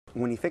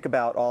When you think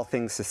about all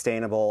things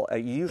sustainable, you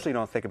usually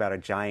don't think about a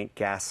giant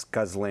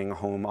gas-guzzling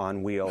home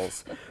on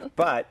wheels,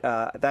 but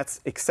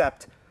that's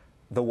except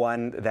the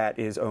one that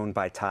is owned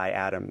by Ty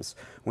Adams.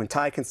 When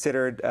Ty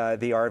considered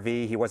the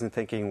RV, he wasn't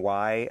thinking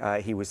why,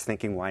 he was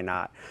thinking why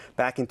not.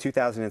 Back in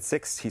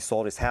 2006, he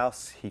sold his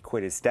house, he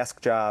quit his desk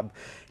job,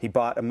 he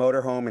bought a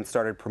motorhome and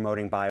started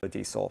promoting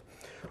biodiesel.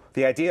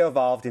 The idea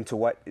evolved into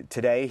what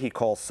today he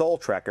calls Soul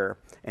Trekker,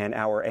 and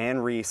our Ann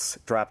Reese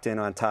dropped in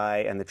on Ty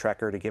and the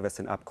Trekker to give us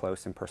an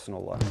up-close and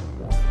personal look.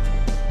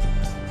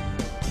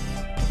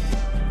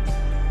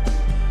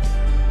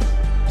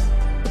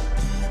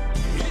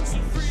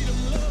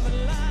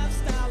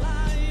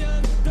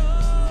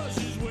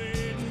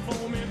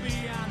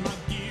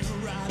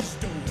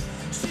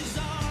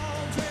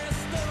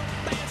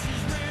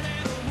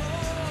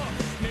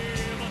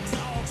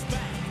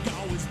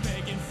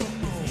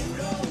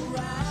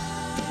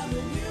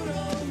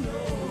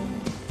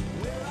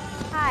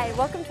 Hi,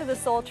 welcome to the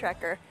Soul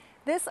Trekker.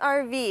 This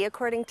RV,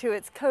 according to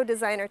its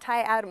co-designer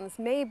Ty Adams,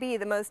 may be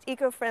the most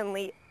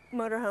eco-friendly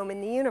motorhome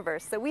in the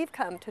universe, so we've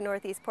come to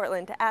Northeast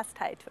Portland to ask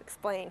Ty to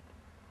explain.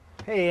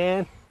 Hey,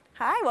 Ann.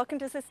 Hi, welcome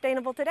to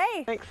Sustainable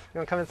Today. Thanks. You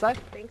want to come inside?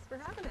 Thanks for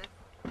having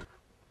us.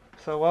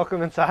 So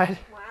welcome inside.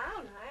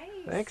 Wow,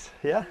 nice. Thanks.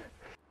 Yeah.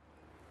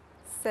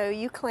 So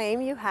you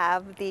claim you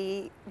have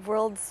the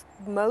world's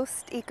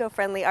most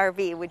eco-friendly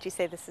RV. Would you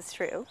say this is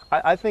true?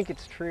 I think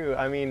it's true.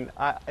 I mean,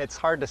 it's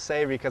hard to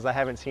say because I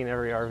haven't seen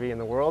every RV in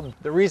the world.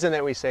 The reason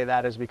that we say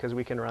that is because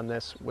we can run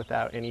this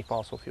without any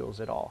fossil fuels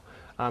at all.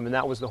 And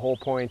that was the whole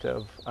point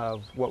of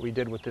what we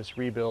did with this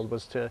rebuild,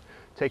 was to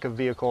take a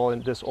vehicle,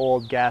 and this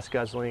old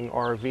gas-guzzling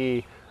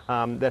RV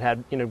that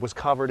had, was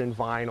covered in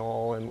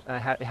vinyl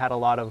and had a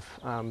lot of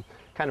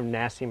kind of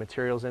nasty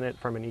materials in it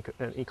from an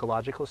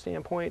ecological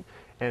standpoint,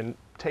 and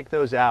take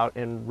those out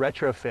and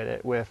retrofit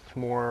it with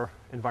more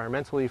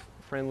environmentally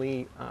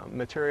friendly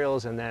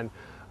materials, and then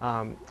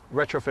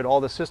retrofit all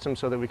the systems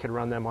so that we could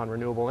run them on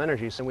renewable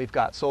energy. So we've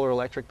got solar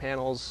electric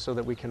panels so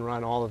that we can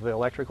run all of the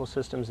electrical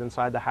systems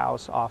inside the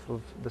house off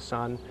of the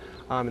sun.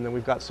 And then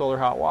we've got solar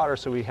hot water,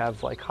 so we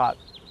have like hot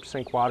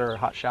sink water,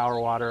 hot shower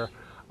water.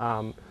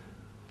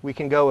 We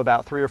can go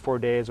about 3 or 4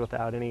 days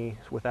without any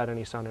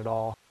sun at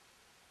all.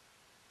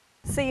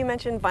 So you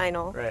mentioned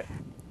vinyl. Right.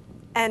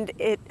 And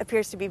it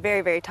appears to be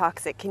very, very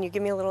toxic. Can you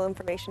give me a little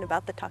information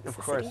about the toxicity? Of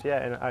course, yeah,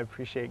 and I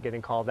appreciate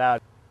getting called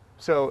out.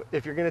 So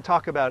if you're going to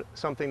talk about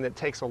something that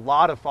takes a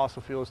lot of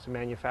fossil fuels to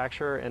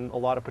manufacture and a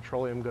lot of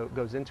petroleum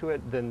goes into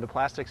it, then the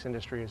plastics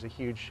industry is a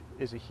huge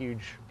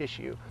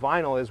issue.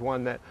 Vinyl is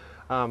one that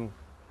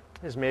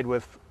is made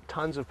with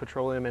tons of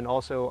petroleum, and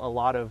also a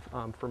lot of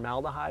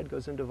formaldehyde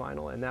goes into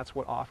vinyl, and that's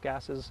what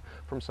off-gases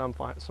from some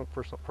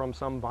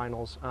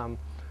vinyls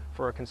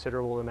for a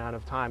considerable amount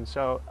of time.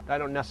 So I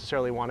don't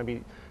necessarily want to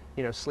be,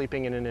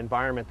 sleeping in an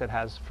environment that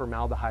has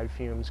formaldehyde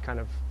fumes kind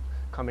of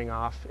coming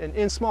off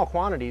in small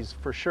quantities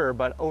for sure,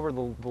 but over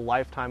the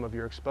lifetime of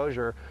your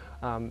exposure,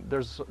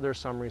 there's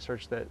some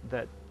research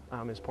that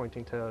is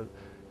pointing to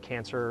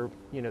cancer,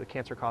 the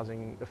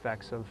cancer-causing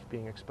effects of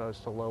being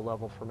exposed to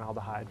low-level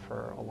formaldehyde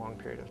for a long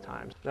period of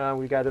time.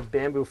 We've got a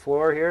bamboo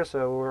floor here,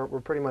 so we're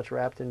pretty much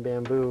wrapped in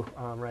bamboo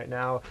right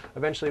now.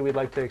 Eventually, we'd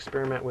like to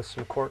experiment with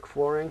some cork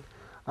flooring.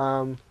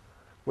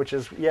 Which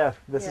is,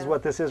 this is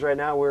what this is right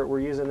now.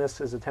 We're using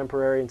this as a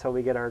temporary until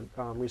we get our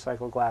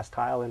recycled glass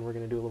tile, and we're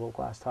going to do a little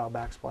glass tile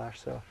backsplash.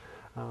 So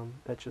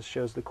that just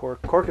shows the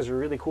cork. Cork is a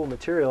really cool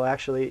material,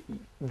 actually.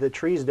 The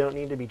trees don't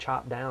need to be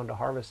chopped down to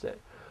harvest it.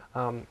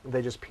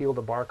 They just peel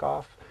the bark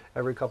off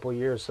every couple of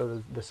years,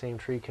 so the same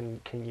tree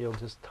can yield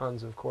just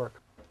tons of cork.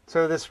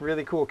 So this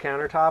really cool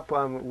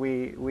countertop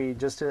we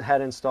just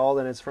had installed,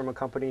 and it's from a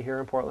company here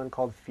in Portland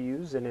called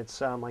Fuse, and it's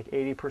like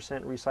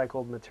 80%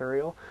 recycled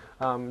material.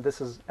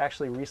 This is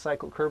actually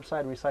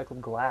curbside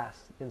recycled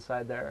glass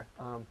inside there.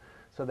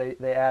 So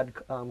they add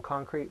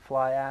concrete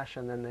fly ash,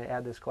 and then they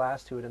add this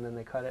glass to it, and then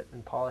they cut it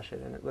and polish it,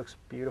 and it looks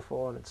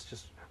beautiful, and it's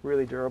just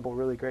really durable,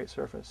 really great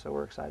surface. So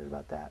we're excited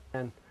about that.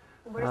 And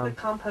where does the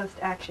compost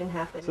action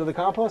happen? So the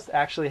compost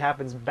actually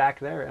happens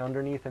back there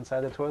underneath inside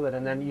the toilet,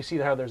 and then you see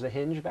how there's a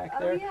hinge back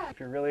there? Yeah. If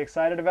you're really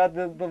excited about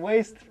the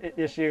waste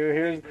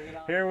issue,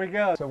 here we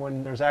go. So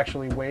when there's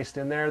actually waste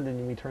in there,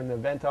 then we turn the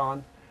vent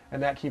on,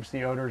 and that keeps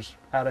the odors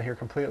out of here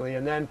completely.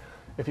 And then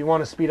if you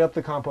want to speed up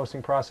the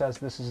composting process,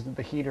 this is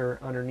the heater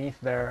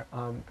underneath there.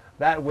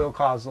 That will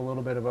cause a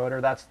little bit of odor.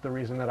 That's the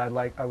reason that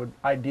I would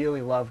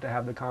ideally love to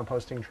have the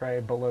composting tray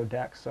below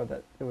deck so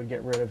that it would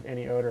get rid of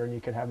any odor and you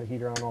could have the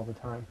heater on all the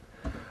time.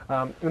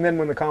 And then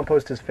when the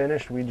compost is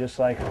finished, we just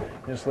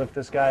lift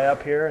this guy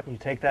up here. You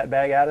take that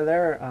bag out of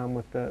there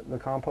with the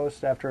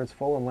compost after it's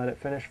full and let it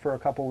finish for a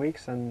couple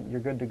weeks, and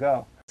you're good to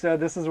go. So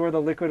this is where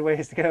the liquid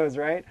waste goes,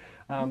 right?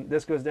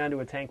 This goes down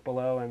to a tank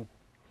below, and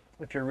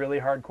if you're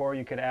really hardcore,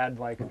 you could add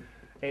like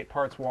 8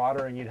 parts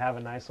water, and you'd have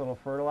a nice little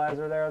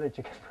fertilizer there that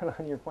you can put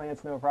on your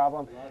plants, no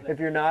problem. If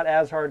you're not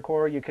as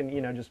hardcore, you can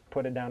just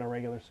put it down a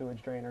regular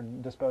sewage drain or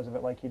dispose of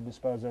it like you'd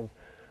dispose of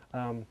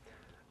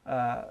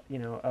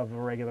of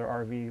a regular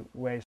RV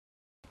waste.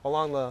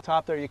 Along the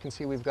top there you can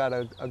see we've got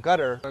a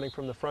gutter running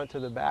from the front to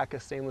the back, a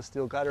stainless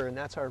steel gutter, and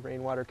that's our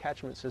rainwater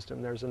catchment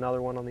system. There's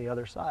another one on the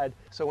other side.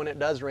 So when it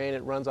does rain,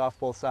 it runs off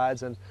both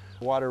sides and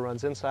water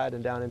runs inside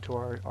and down into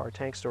our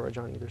tank storage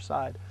on either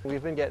side.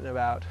 We've been getting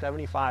about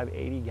 75,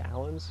 80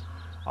 gallons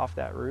off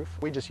that roof.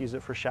 We just use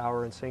it for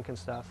shower and sink and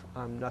stuff,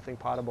 nothing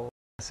potable.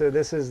 So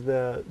this is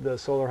the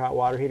solar hot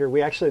water heater.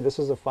 This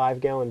was a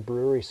 5-gallon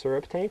brewery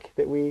syrup tank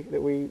that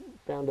we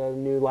found a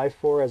new life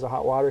for as a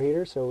hot water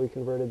heater. So we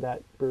converted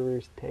that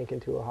brewery tank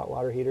into a hot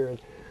water heater. And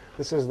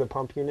this is the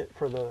pump unit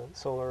for the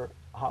solar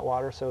hot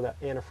water. So that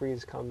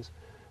antifreeze comes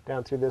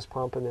down through this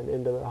pump and then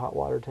into the hot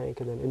water tank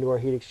and then into our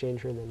heat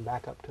exchanger and then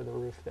back up to the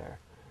roof there.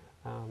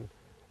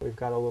 We've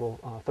got a little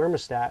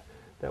thermostat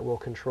that will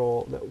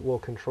control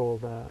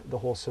the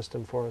whole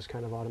system for us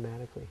kind of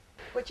automatically.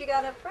 What you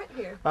got up front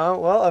here?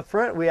 Well, up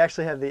front we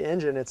actually have the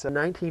engine. It's a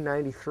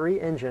 1993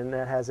 engine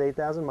that has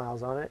 8,000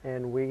 miles on it,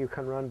 and we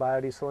can run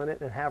biodiesel in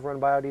it and have run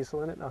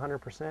biodiesel in it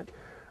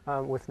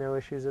 100% with no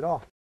issues at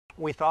all.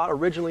 We thought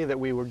originally that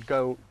we would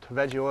go to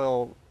veggie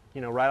oil,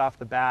 right off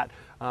the bat,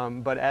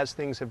 but as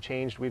things have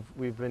changed,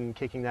 we've been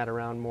kicking that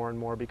around more and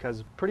more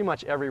because pretty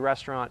much every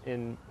restaurant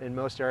in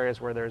most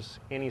areas where there's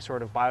any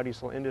sort of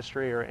biodiesel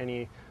industry or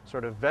any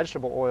sort of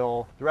vegetable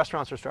oil, the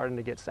restaurants are starting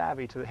to get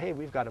savvy to, hey,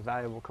 we've got a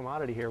valuable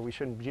commodity here. We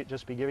shouldn't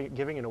just be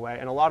giving it away.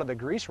 And a lot of the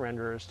grease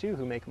renderers too,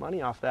 who make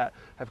money off that,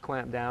 have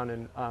clamped down,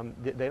 and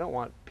they don't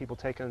want people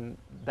taking,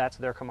 that's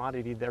their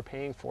commodity, they're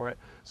paying for it,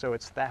 so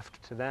it's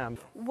theft to them.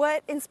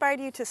 What inspired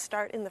you to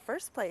start in the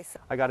first place?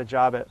 I got a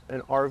job at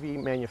an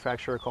RV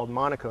manufacturer called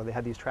Monaco. They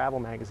had these travel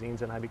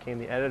magazines, and I became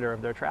the editor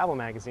of their travel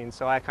magazine.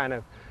 So I kind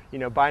of,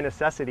 by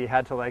necessity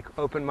had to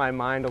open my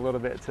mind a little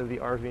bit to the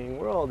RVing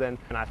world, and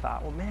I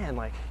thought, well man,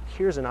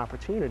 here's an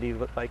opportunity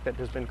that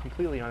has been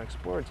completely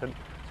unexplored to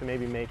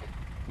maybe make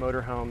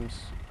motorhomes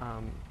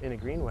in a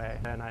green way.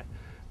 And I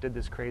did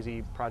this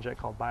crazy project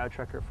called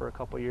BioTrekker for a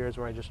couple years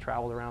where I just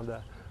traveled around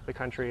the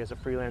country as a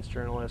freelance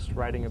journalist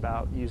writing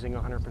about using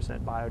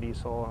 100%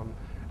 biodiesel,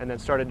 and then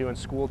started doing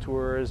school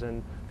tours,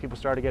 and people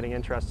started getting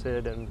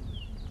interested, and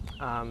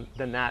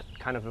then that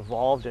kind of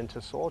evolved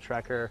into Soul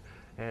Trekker,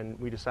 and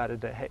we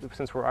decided that, hey,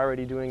 since we're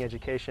already doing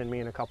education, me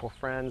and a couple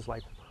friends,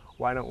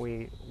 why don't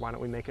we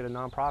make it a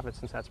nonprofit,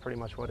 since that's pretty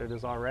much what it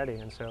is already.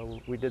 And so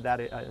we did that,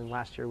 and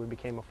last year we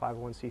became a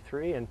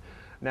 501c3, and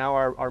now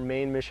our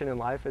main mission in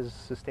life is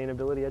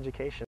sustainability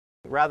education.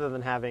 Rather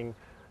than having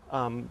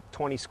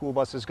 20 school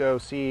buses go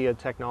see a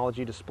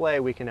technology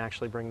display, we can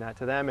actually bring that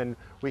to them, and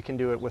we can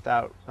do it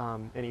without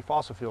any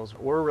fossil fuels.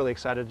 We're really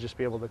excited to just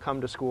be able to come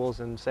to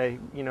schools and say,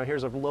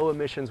 here's a low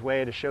emissions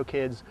way to show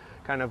kids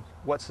kind of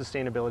what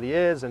sustainability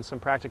is and some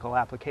practical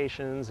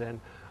applications,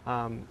 and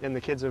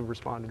the kids have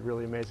responded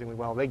really amazingly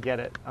well. They get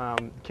it.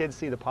 Kids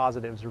see the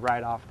positives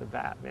right off the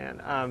bat,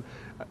 man.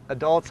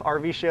 Adults,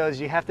 RV shows,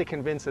 you have to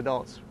convince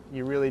adults.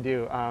 You really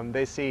do.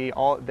 They see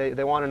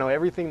they want to know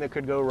everything that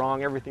could go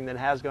wrong, everything that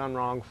has gone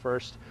wrong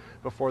first,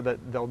 before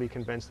they'll be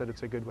convinced that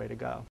it's a good way to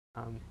go.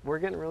 We're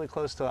getting really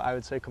close to, I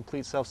would say,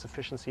 complete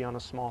self-sufficiency on a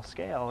small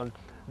scale, and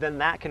then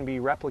that can be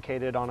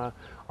replicated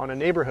on a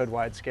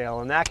neighborhood-wide scale,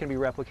 and that can be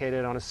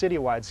replicated on a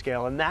city-wide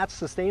scale, and that's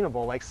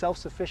sustainable.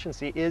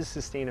 Self-sufficiency is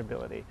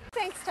sustainability.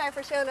 Thanks, Ty,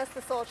 for showing us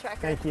the Soul Trekker.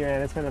 Thank you,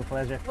 Ann. It's been a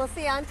pleasure. We'll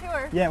see you on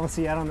tour. Yeah, we'll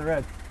see you out on the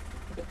road.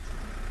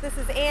 This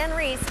is Ann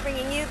Reese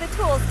bringing you the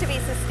tools to be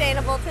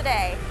sustainable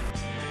today.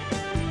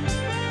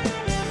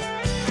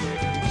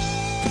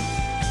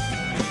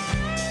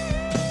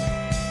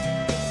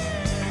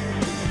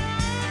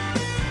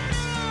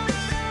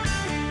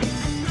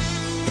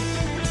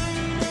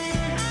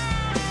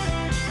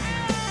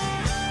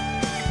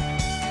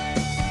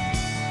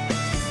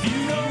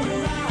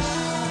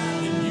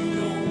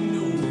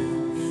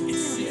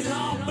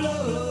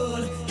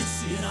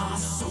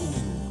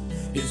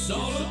 It's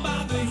all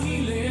about the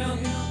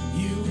healing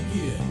you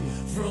get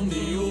from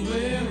the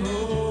open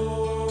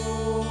road.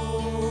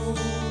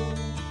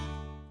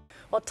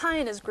 Well, Ty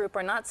and his group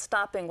are not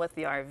stopping with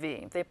the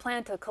RV. They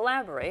plan to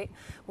collaborate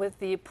with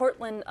the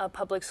Portland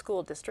Public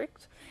School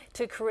District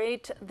to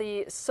create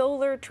the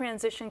Solar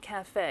Transition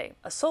Cafe,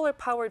 a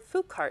solar-powered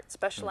food cart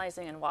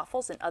specializing in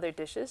waffles and other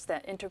dishes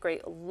that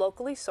integrate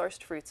locally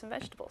sourced fruits and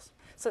vegetables.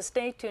 So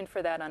stay tuned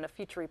for that on a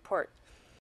future report.